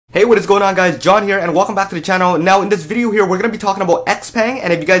Hey, what is going on guys? John here and welcome back to the channel. Now in this video here, we're going to be talking about XPeng,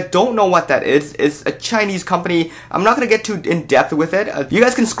 and if you guys don't know what that is, it's a Chinese company. I'm not going to get too in depth with it. You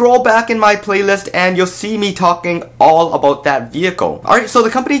guys can scroll back in my playlist and you'll see me talking all about that vehicle. Alright, so the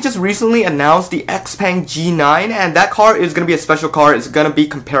company just recently announced the XPeng G9, and that car is going to be a special car. It's going to be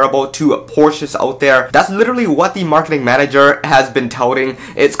comparable to Porsches out there. That's literally what the marketing manager has been touting.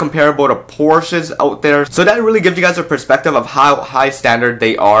 It's comparable to Porsches out there. So that really gives you guys a perspective of how high standard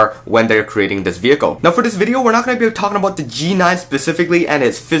they are when they're creating this vehicle. Now for this video, we're not going to be talking about the G9 specifically and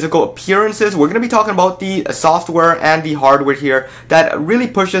its physical appearances. We're going to be talking about the software and the hardware here that really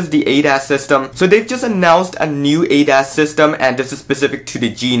pushes the ADAS system. So they've just announced a new ADAS system, and this is specific to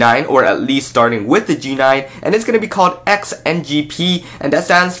the G9, or at least starting with the G9, and it's going to be called XNGP, and that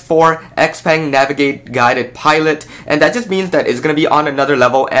stands for XPeng Navigate Guided Pilot, and that just means that it's going to be on another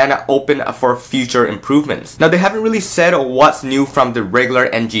level and open for future improvements. Now they haven't really said what's new from the regular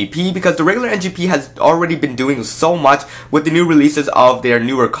NGP, because the regular NGP has already been doing so much with the new releases of their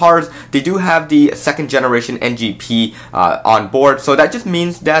newer cars. They do have the second generation NGP on board, so that just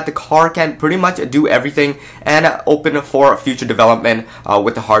means that the car can pretty much do everything and open for future development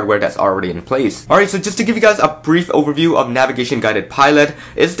with the hardware that's already in place. Alright, so just to give you guys a brief overview of Navigation Guided Pilot,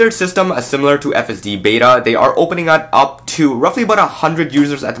 is their system similar to FSD Beta. They are opening it up to roughly about 100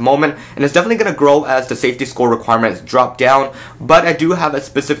 users at the moment, and it's definitely going to grow as the safety score requirements drop down, but I do have a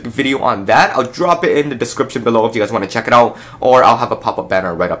specific video on that. I'll drop it in the description below if you guys want to check it out, or I'll have a pop-up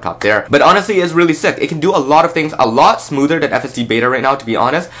banner right up top there. But honestly, it's really sick. It can do a lot of things a lot smoother than FSD Beta right now, to be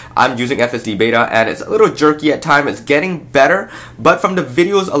honest. I'm using FSD Beta and it's a little jerky at times. It's getting better, but from the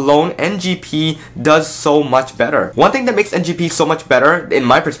videos alone, NGP does so much better. One thing that makes NGP so much better, in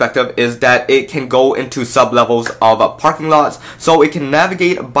my perspective, is that it can go into sub-levels of parking lots, so it can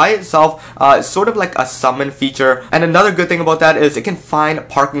navigate by itself, sort of like a summon feature. And another good thing about that is it can find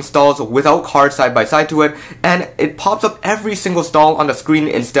parking stalls without cars side by side to it, and it pops up every single stall on the screen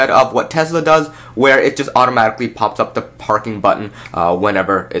instead of what Tesla does, where it just automatically pops up the parking button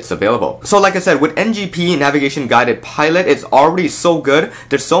whenever it's available. So like I said, with NGP Navigation Guided Pilot, it's already so good.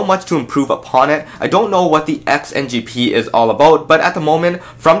 There's so much to improve upon it. I don't know what the XNGP is all about, but at the moment,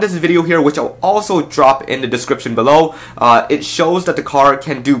 from this video here, which I'll also drop in the description below, it shows that the car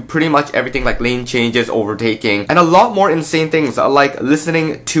can do pretty much everything, like lane changes, overtaking, and a lot more insane things like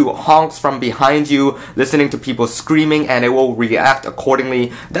listening to honks from behind you, listening to people screaming, and it will react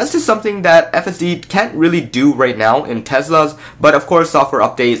accordingly. That's just something that FSD can't really do right now in Teslas, but of course software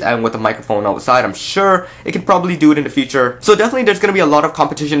updates and with a microphone outside, I'm sure it can probably do it in the future. So definitely there's going to be a lot of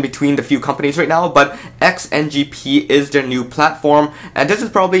competition between the few companies right now, but XNGP is their new platform, and this is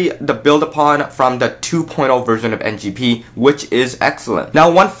probably the build upon from the 2.0 version of NGP, which is excellent. Now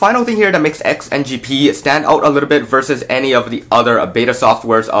one final thing here that makes XNGP stand out a little bit versus any of the other beta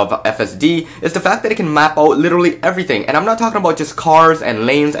softwares of FSD is the fact that it can map out literally everything. And I'm not talking about just cars and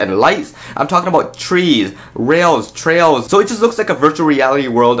lanes and lights. I'm talking about trees, rails, trails. So it just looks like a virtual reality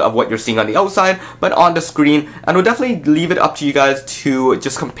world of what you're seeing on the outside, but on the screen. And we'll definitely leave it up to you guys to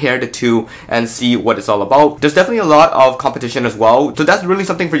just compare the two and see what it's all about. There's definitely a lot of competition as well, so that's really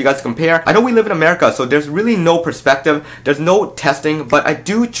something for you guys to compare. I know we live in America, so there's really no perspective. There's no testing, but I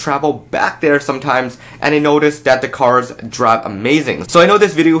do travel back there sometimes, and I noticed that the cars drive amazing. So I know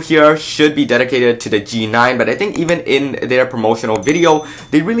this video here should be dedicated to the G9, but I think even in their promotional video,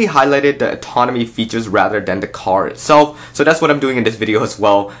 they really highlighted the autonomy features rather than the car itself. So that's what I'm doing in this video as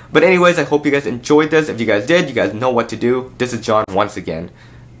well. But anyways, I hope you guys enjoyed this. If you guys did, you guys know what to do. This is John once again.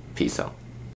 Peace out.